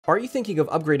Are you thinking of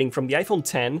upgrading from the iPhone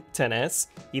 10, 10s,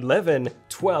 11,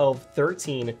 12,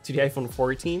 13 to the iPhone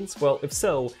 14s? Well, if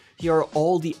so, here are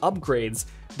all the upgrades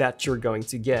that you're going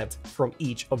to get from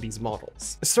each of these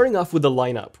models. Starting off with the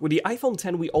lineup, with the iPhone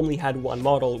 10 we only had one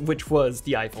model, which was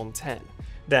the iPhone 10.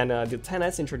 Then the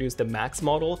 10s introduced the Max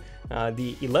model,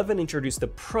 the 11 introduced the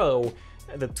Pro,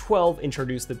 the 12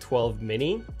 introduced the 12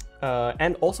 Mini,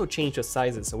 and also changed the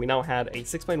sizes. So we now had a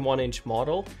 6.1-inch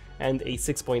model and a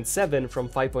 6.7 from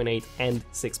 5.8 and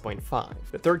 6.5.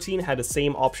 The 13 had the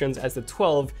same options as the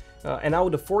 12, and now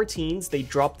with the 14s, they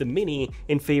dropped the Mini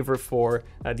in favor for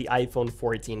the iPhone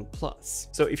 14 Plus.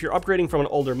 So if you're upgrading from an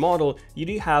older model, you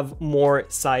do have more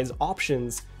size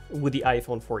options with the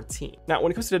iPhone 14. Now,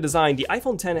 when it comes to the design, the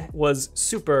iPhone 10 was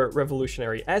super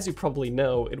revolutionary. As you probably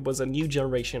know, it was a new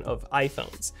generation of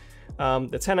iPhones.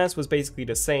 The 10s was basically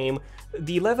the same.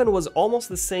 The 11 was almost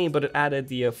the same, but it added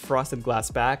the frosted glass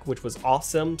back, which was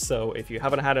awesome. So if you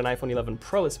haven't had an iPhone 11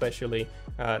 Pro especially,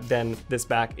 then this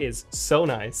back is so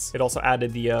nice. It also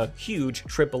added the huge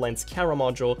triple lens camera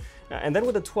module. And then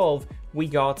with the 12, we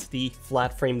got the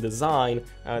flat frame design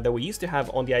that we used to have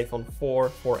on the iPhone 4,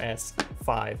 4S,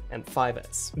 5, and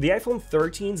 5S. The iPhone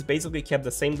 13s basically kept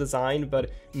the same design, but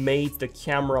made the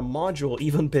camera module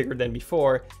even bigger than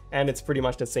before, and it's pretty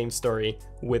much the same story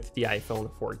with the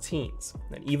iPhone 14s.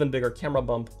 An even bigger camera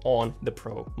bump on the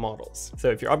Pro models. So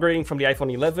if you're upgrading from the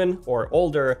iPhone 11 or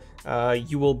older,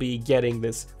 you will be getting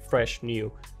this fresh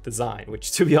new design,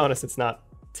 which, to be honest, it's not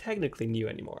technically new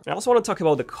anymore. I also want to talk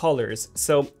about the colors.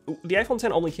 So the iPhone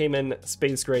 10 only came in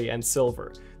space gray and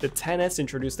silver. The 10s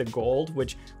introduced the gold,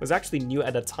 which was actually new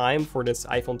at the time for this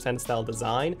iPhone 10 style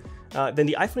design. Then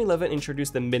the iPhone 11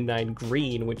 introduced the midnight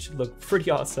green, which looked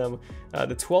pretty awesome.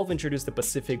 The 12 introduced the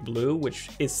Pacific blue, which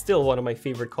is still one of my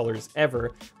favorite colors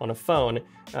ever on a phone.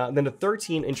 Then the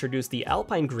 13 introduced the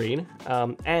Alpine green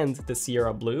and the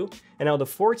Sierra blue. And now the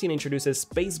 14 introduces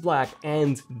space black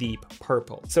and deep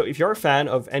purple. So if you're a fan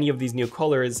of any of these new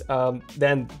colors,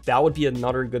 then that would be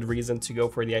another good reason to go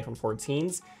for the iPhone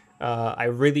 14s. I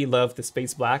really love the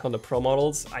space black on the Pro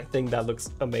models. I think that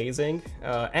looks amazing.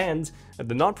 And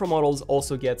the non-Pro models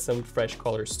also get some fresh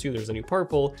colors too. There's a new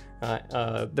purple,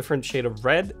 a different shade of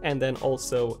red, and then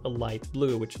also a light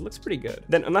blue, which looks pretty good.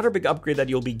 Then another big upgrade that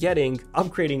you'll be getting,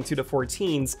 upgrading to the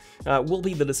 14s, will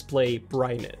be the display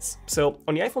brightness. So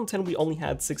on the iPhone 10, we only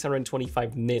had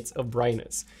 625 nits of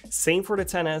brightness. Same for the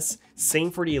 10s, same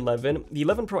for the 11. The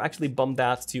 11 Pro actually bumped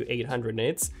that to 800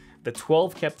 nits. The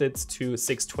 12 kept it to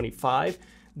 625,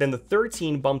 then the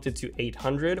 13 bumped it to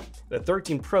 800, the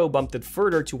 13 Pro bumped it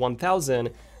further to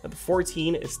 1000, the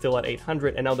 14 is still at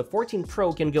 800, and now the 14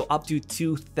 Pro can go up to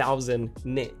 2000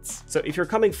 nits. So if you're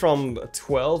coming from a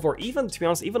 12, or even, to be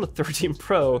honest, even a 13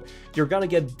 Pro, you're gonna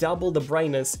get double the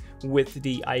brightness with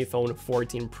the iPhone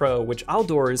 14 Pro, which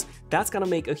outdoors, that's gonna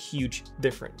make a huge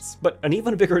difference. But an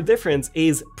even bigger difference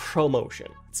is ProMotion.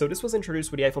 So this was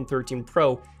introduced with the iPhone 13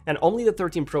 Pro, and only the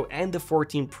 13 Pro and the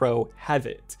 14 Pro have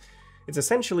it. It's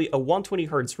essentially a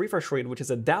 120Hz refresh rate, which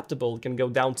is adaptable. It can go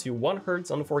down to 1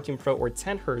 Hz on the 14 Pro or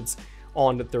 10 Hz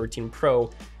on the 13 Pro.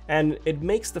 And it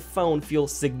makes the phone feel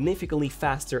significantly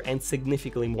faster and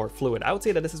significantly more fluid. I would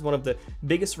say that this is one of the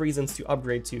biggest reasons to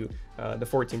upgrade to the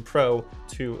 14 Pro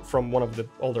from one of the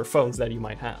older phones that you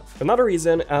might have. Another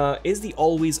reason is the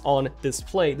always-on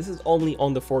display. This is only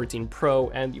on the 14 Pro,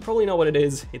 and you probably know what it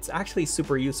is. It's actually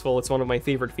super useful. It's one of my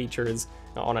favorite features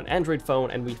on an Android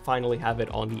phone, and we finally have it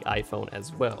on the iPhone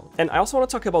as well. And I also want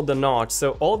to talk about the notch.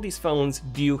 So all of these phones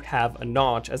do have a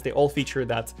notch, as they all feature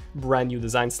that brand new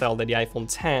design style that the iPhone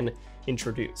 10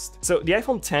 introduced. So the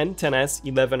iPhone 10, 10s,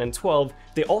 11, and 12,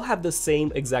 they all have the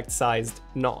same exact sized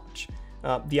notch.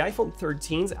 The iPhone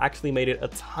 13s actually made it a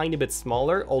tiny bit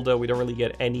smaller, although we don't really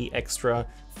get any extra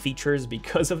features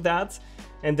because of that.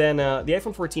 And then the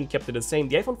iPhone 14 kept it the same.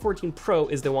 The iPhone 14 Pro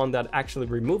is the one that actually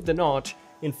removed the notch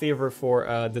in favor for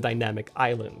the dynamic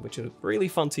island, which is really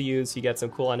fun to use. You get some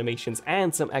cool animations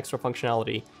and some extra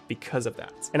functionality because of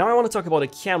that. And now I want to talk about the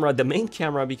camera, the main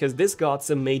camera, because this got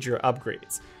some major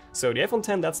upgrades. So the iPhone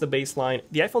 10, that's the baseline.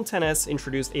 The iPhone 10s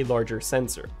introduced a larger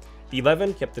sensor. The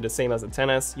 11 kept it the same as the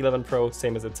 10s, 11 Pro,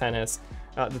 same as the 10s.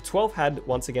 The 12 had,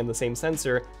 once again, the same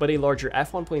sensor, but a larger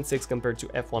f1.6 compared to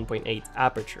f1.8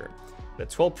 aperture. The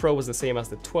 12 Pro was the same as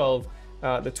the 12.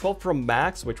 The 12 Pro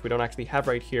Max, which we don't actually have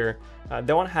right here,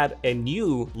 that one had a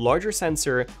new, larger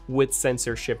sensor with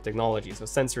sensor shift technology, so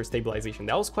sensor stabilization.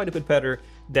 That was quite a bit better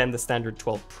than the standard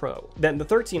 12 Pro. Then the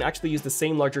 13 actually used the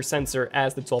same larger sensor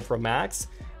as the 12 Pro Max,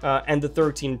 and the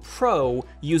 13 Pro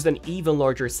used an even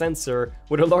larger sensor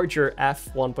with a larger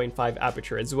f1.5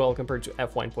 aperture as well compared to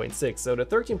f1.6. So the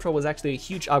 13 Pro was actually a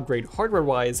huge upgrade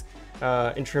hardware-wise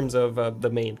in terms of the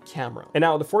main camera. And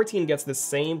now the 14 gets the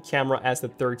same camera as the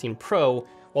 13 Pro,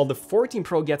 while the 14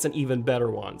 Pro gets an even better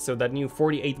one. So that new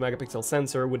 48 megapixel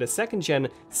sensor with a second-gen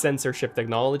censorship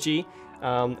technology,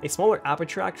 a smaller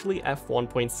aperture actually,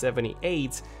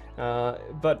 f1.78,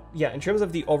 but yeah, in terms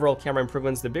of the overall camera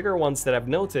improvements, the bigger ones that I've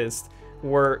noticed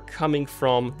were coming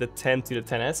from the 10 to the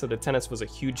 10S. So the 10S was a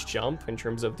huge jump in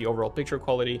terms of the overall picture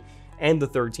quality, and the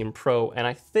 13 Pro, and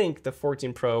I think the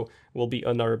 14 Pro will be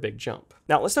another big jump.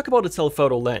 Now let's talk about the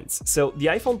telephoto lens. So the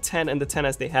iPhone 10 and the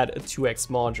 10S, they had a 2x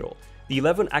module. The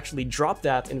 11 actually dropped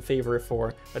that in favor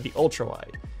for the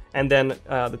ultra-wide. And then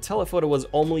the telephoto was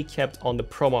only kept on the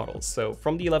Pro models. So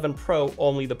from the 11 Pro,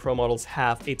 only the Pro models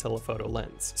have a telephoto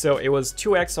lens. So it was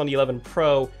 2x on the 11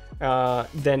 Pro,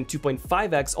 then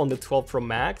 2.5x on the 12 Pro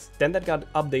Max, then that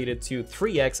got updated to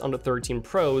 3x on the 13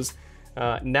 Pros.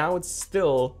 Now it's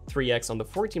still 3x on the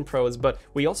 14 Pros, but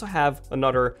we also have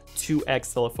another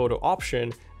 2x telephoto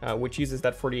option, which uses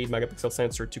that 48 megapixel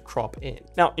sensor to crop in.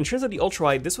 Now, in terms of the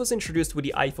ultra-wide, this was introduced with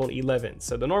the iPhone 11,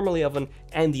 so the normal 11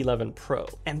 and the 11 Pro.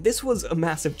 And this was a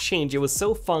massive change. It was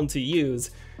so fun to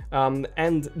use.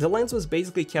 And the lens was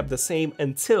basically kept the same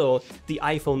until the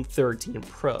iPhone 13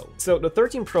 Pro. So the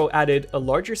 13 Pro added a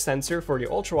larger sensor for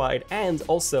the ultra-wide and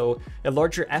also a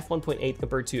larger f1.8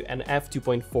 compared to an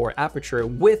f2.4 aperture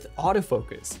with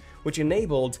autofocus, which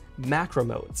enabled macro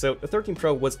mode. So the 13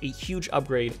 Pro was a huge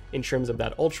upgrade in terms of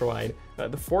that ultra-wide.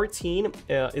 The 14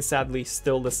 is sadly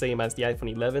still the same as the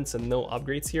iPhone 11, so no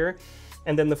upgrades here.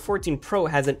 And then the 14 Pro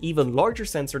has an even larger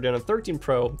sensor than a 13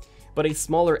 Pro, but a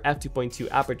smaller f2.2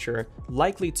 aperture,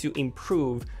 likely to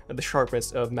improve the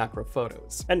sharpness of macro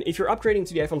photos. And if you're upgrading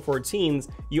to the iPhone 14s,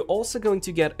 you're also going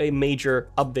to get a major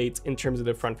update in terms of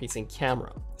the front-facing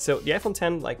camera. So the iPhone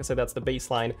 10, like I said, that's the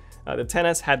baseline. The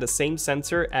 10S had the same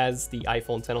sensor as the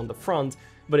iPhone 10 on the front,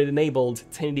 but it enabled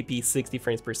 1080p 60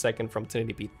 frames per second from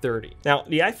 1080p 30. Now,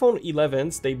 the iPhone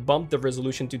 11s, they bumped the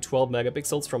resolution to 12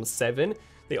 megapixels from 7.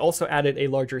 They also added a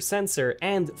larger sensor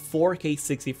and 4K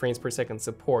 60 frames per second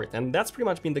support, and that's pretty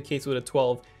much been the case with the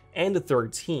 12 and the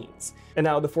 13s. And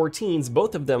now the 14s,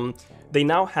 both of them, they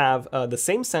now have the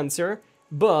same sensor,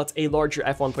 but a larger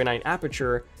f1.9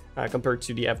 aperture compared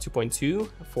to the f2.2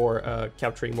 for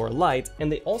capturing more light, and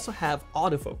they also have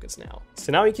autofocus now.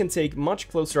 So now you can take much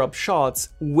closer up shots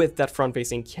with that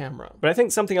front-facing camera. But I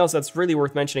think something else that's really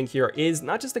worth mentioning here is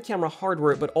not just the camera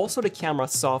hardware, but also the camera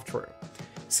software.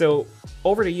 So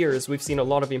over the years, we've seen a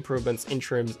lot of improvements in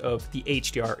terms of the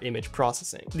HDR image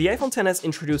processing. The iPhone XS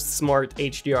introduced Smart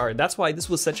HDR. That's why this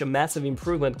was such a massive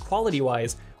improvement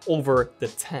quality-wise over the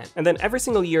 10. And then every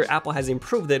single year, Apple has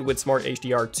improved it with Smart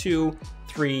HDR 2,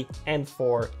 3, and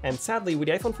 4. And sadly, with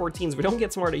the iPhone 14s, we don't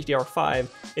get Smart HDR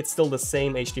 5. It's still the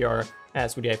same HDR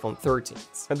as with the iPhone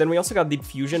 13s. And then we also got Deep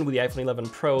Fusion with the iPhone 11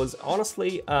 Pros.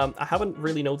 Honestly, I haven't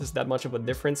really noticed that much of a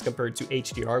difference compared to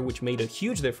HDR, which made a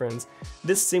huge difference.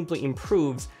 This simply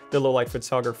improves the low light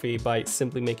photography by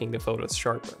simply making the photos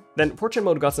sharper. Then portrait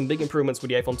mode got some big improvements with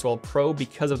the iPhone 12 Pro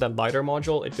because of that LiDAR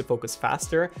module. It could focus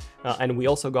faster, and we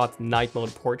also got night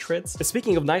mode portraits.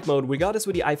 Speaking of night mode, we got this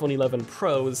with the iPhone 11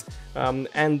 Pros,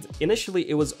 and initially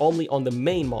it was only on the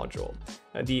main module.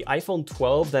 The iPhone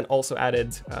 12 then also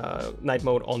added night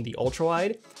mode on the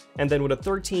ultra-wide, and then with the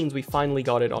 13s, we finally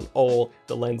got it on all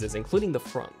the lenses, including the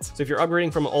front. So if you're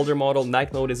upgrading from an older model,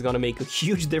 night mode is gonna make a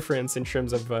huge difference in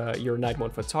terms of your night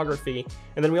mode photography.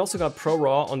 And then we also got Pro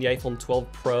RAW on the iPhone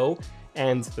 12 Pro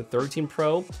and the 13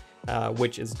 Pro,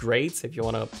 which is great if you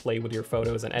want to play with your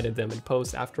photos and edit them in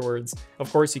post afterwards.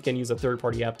 Of course, you can use a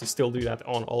third-party app to still do that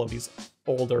on all of these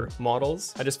older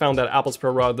models. I just found that Apple's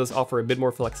Pro RAW does offer a bit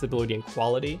more flexibility and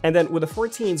quality. And then with the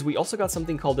 14s, we also got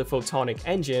something called the Photonic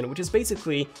Engine, which is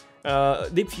basically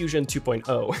Deep Fusion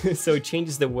 2.0. So it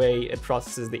changes the way it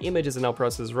processes the images and now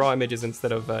processes raw images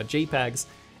instead of JPEGs.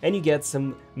 And you get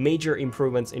some major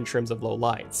improvements in terms of low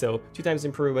light. So 2 times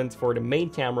improvement for the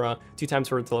main camera, 2 times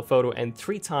for the telephoto, and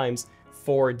 3 times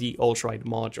for the ultra-wide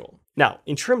module. Now,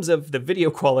 in terms of the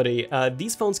video quality,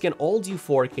 these phones can all do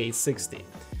 4K 60.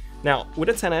 Now, with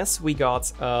the XS, we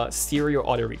got stereo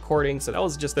audio recording, so that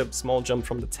was just a small jump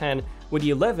from the 10. With the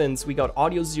 11s, we got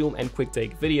audio zoom and quick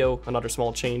take video, another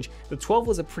small change. The 12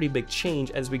 was a pretty big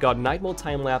change as we got night mode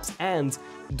time-lapse and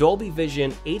Dolby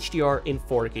Vision HDR in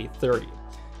 4K 30.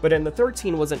 But then the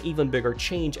 13 was an even bigger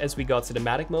change as we got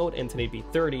cinematic mode in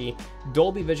 1080p 30,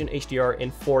 Dolby Vision HDR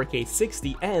in 4K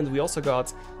 60, and we also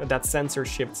got that sensor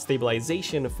shift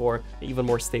stabilization for even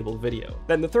more stable video.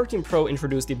 Then the 13 Pro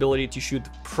introduced the ability to shoot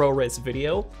ProRes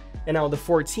video, and now the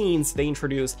 14s, they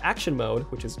introduced action mode,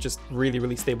 which is just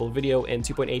really stable video in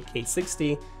 2.8K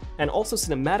 60, and also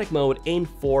cinematic mode in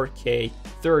 4K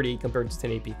 30 compared to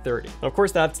 1080p 30. Now, of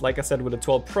course, that's, like I said, with the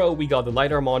 12 Pro, we got the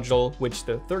LiDAR module, which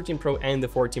the 13 Pro and the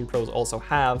 14 Pros also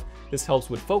have. This helps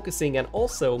with focusing and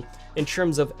also in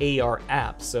terms of AR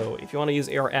apps. So if you want to use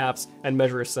AR apps and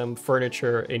measure some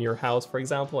furniture in your house, for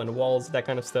example, and walls, that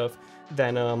kind of stuff,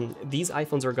 then these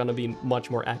iPhones are going to be much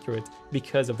more accurate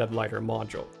because of that LiDAR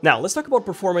module. Now, let's talk about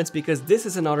performance, because this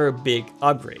is another big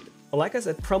upgrade. Like I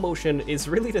said, ProMotion is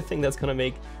really the thing that's going to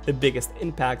make the biggest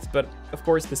impact, but of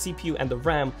course the CPU and the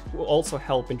RAM will also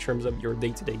help in terms of your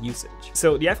day-to-day usage.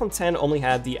 So the iPhone X only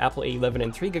had the Apple A11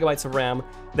 and 3GB of RAM,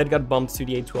 that got bumped to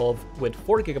the A12 with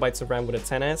 4GB of RAM with a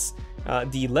XS.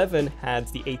 The 11 had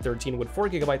the A13 with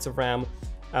 4GB of RAM,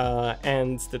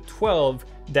 and the 12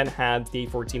 then had the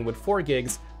A14 with 4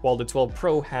 gigs, while the 12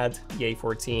 Pro had the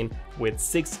A14 with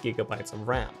 6GB of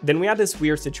RAM. Then we had this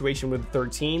weird situation with the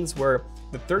 13s where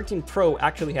the 13 Pro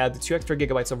actually had the 2 extra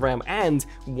gigabytes of RAM and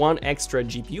 1 extra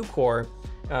GPU core,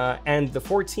 and the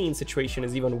 14 situation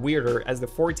is even weirder, as the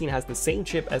 14 has the same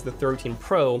chip as the 13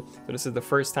 Pro, so this is the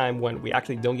first time when we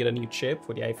actually don't get a new chip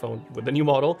with the iPhone, with the new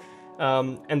model.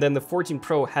 And then the 14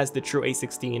 Pro has the true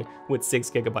A16 with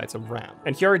 6GB of RAM.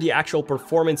 And here are the actual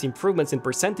performance improvements in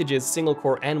percentages, single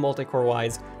core and multi-core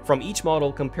wise, from each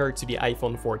model compared to the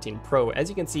iPhone 14 Pro. As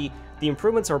you can see, the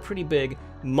improvements are pretty big,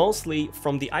 mostly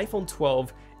from the iPhone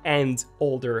 12 and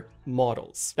older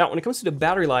models. Now, when it comes to the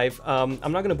battery life, I'm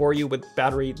not going to bore you with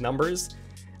battery numbers.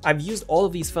 I've used all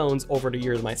of these phones over the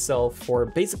years myself for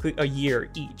basically a year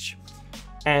each.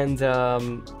 And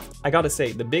I gotta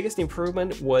say, the biggest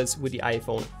improvement was with the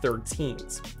iPhone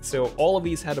 13s. So all of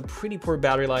these had a pretty poor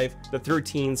battery life. The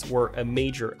 13s were a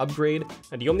major upgrade,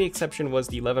 and the only exception was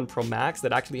the 11 Pro Max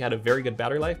that actually had a very good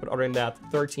battery life, but other than that,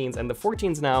 13s and the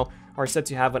 14s now are set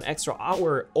to have an extra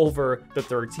hour over the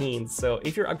 13s. So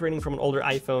if you're upgrading from an older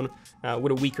iPhone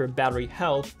with a weaker battery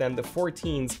health, then the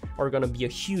 14s are gonna be a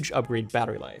huge upgrade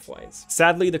battery life-wise.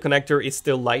 Sadly, the connector is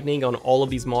still Lightning on all of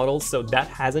these models, so that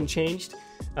hasn't changed.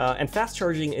 And fast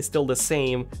charging is still the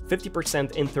same,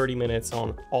 50% in 30 minutes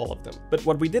on all of them. But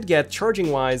what we did get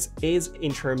charging-wise is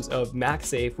in terms of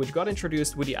MagSafe, which got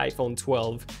introduced with the iPhone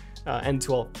 12 and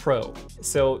 12 Pro.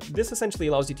 So this essentially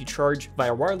allows you to charge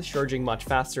via wireless charging much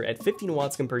faster at 15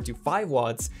 watts compared to 5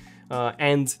 watts,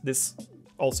 and this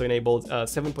also enabled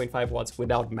 7.5 watts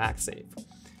without MagSafe.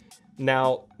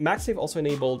 Now, MagSafe also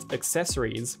enabled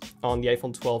accessories on the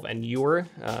iPhone 12 and newer,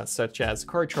 such as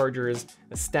car chargers,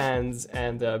 stands,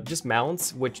 and just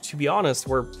mounts, which, to be honest,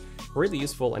 were really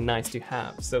useful and nice to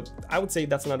have. So I would say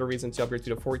that's another reason to upgrade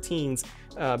to the 14s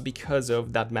because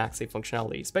of that MagSafe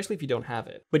functionality, especially if you don't have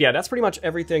it. But yeah, that's pretty much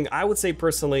everything. I would say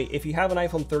personally, if you have an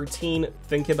iPhone 13,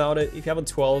 think about it. If you have a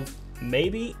 12,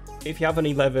 maybe. If you have an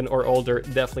 11 or older,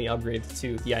 definitely upgrade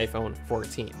to the iPhone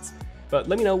 14s. But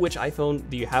let me know which iPhone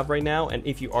do you have right now, and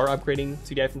if you are upgrading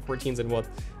to the iPhone 14s and what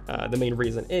the main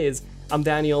reason is. I'm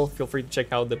Daniel. Feel free to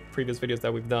check out the previous videos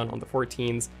that we've done on the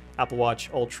 14s, Apple Watch,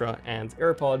 Ultra, and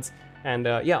AirPods. And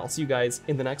yeah, I'll see you guys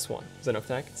in the next one.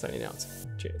 ZONEofTECH signing out.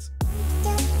 Cheers.